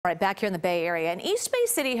All right, back here in the Bay Area, and East Bay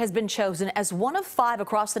City has been chosen as one of 5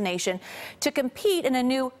 across the nation to compete in a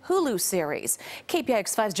new Hulu series. KPIX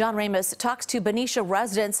 5's John Ramos talks to Benicia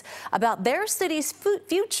residents about their city's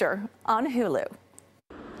future on Hulu.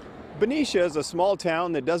 Benicia is a small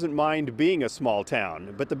town that doesn't mind being a small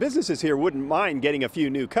town, but the businesses here wouldn't mind getting a few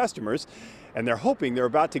new customers, and they're hoping they're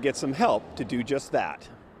about to get some help to do just that.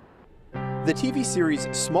 The TV series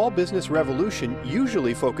Small Business Revolution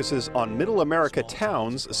usually focuses on middle America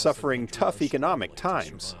towns suffering tough economic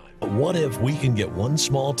times. What if we can get one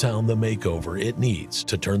small town the makeover it needs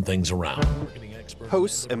to turn things around?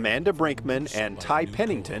 Hosts Amanda Brinkman and Ty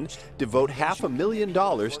Pennington devote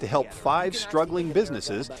 $500,000 to help 5 struggling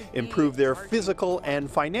businesses improve their physical and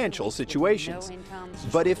financial situations.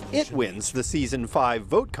 But if it wins the Season 5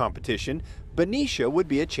 vote competition, Benicia would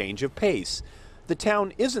be a change of pace. The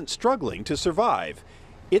town isn't struggling to survive.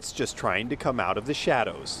 It's just trying to come out of the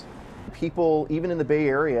shadows. People, even in the Bay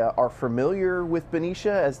Area, are familiar with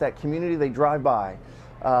Benicia as that community they drive by.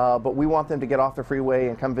 But we want them to get off the freeway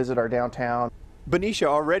and come visit our downtown. Benicia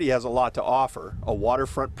already has a lot to offer, a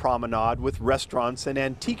waterfront promenade with restaurants and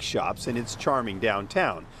antique shops in its charming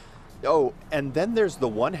downtown. Oh, and then there's the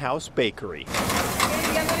One House Bakery.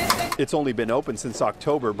 It's only been open since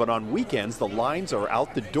October, but on weekends the lines are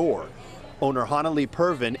out the door. Owner Hanali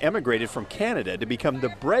Pervin emigrated from Canada to become the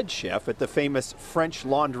bread chef at the famous French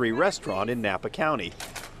Laundry restaurant in Napa County.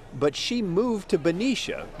 But she moved to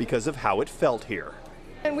Benicia because of how it felt here.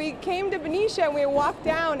 And we came to Benicia and we walked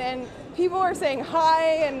down and people were saying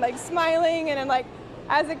hi and like smiling, and like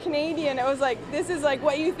as a Canadian it was like, this is like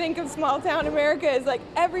what you think of small town America, is like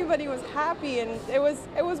everybody was happy and it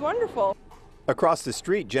was wonderful. Across the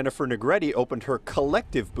street, Jennifer Negretti opened her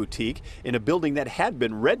Collective boutique in a building that had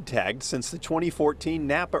been red tagged since the 2014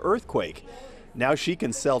 Napa earthquake. Now she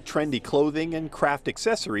can sell trendy clothing and craft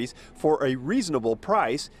accessories for a reasonable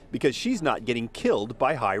price because she's not getting killed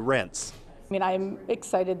by high rents. I mean, I'm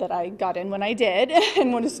excited that I got in when I did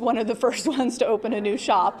and was one of the first ones to open a new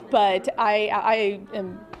shop, but I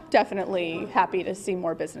am definitely happy to see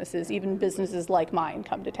more businesses, even businesses like mine,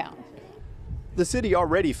 come to town. The city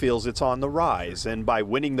already feels it's on the rise, and by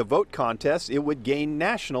winning the vote contest, it would gain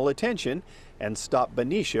national attention and stop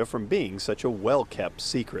Benicia from being such a well-kept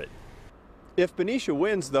secret. If Benicia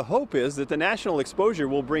wins, the hope is that the national exposure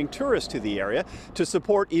will bring tourists to the area to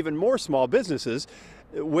support even more small businesses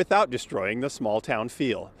without destroying the small town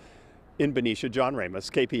feel. In Benicia, John Ramos,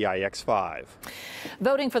 KPIX 5.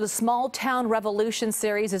 Voting for the Small Town Revolution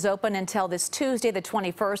series is open until this Tuesday, the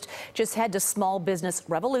 21st. Just head to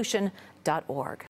smallbusinessrevolution.org.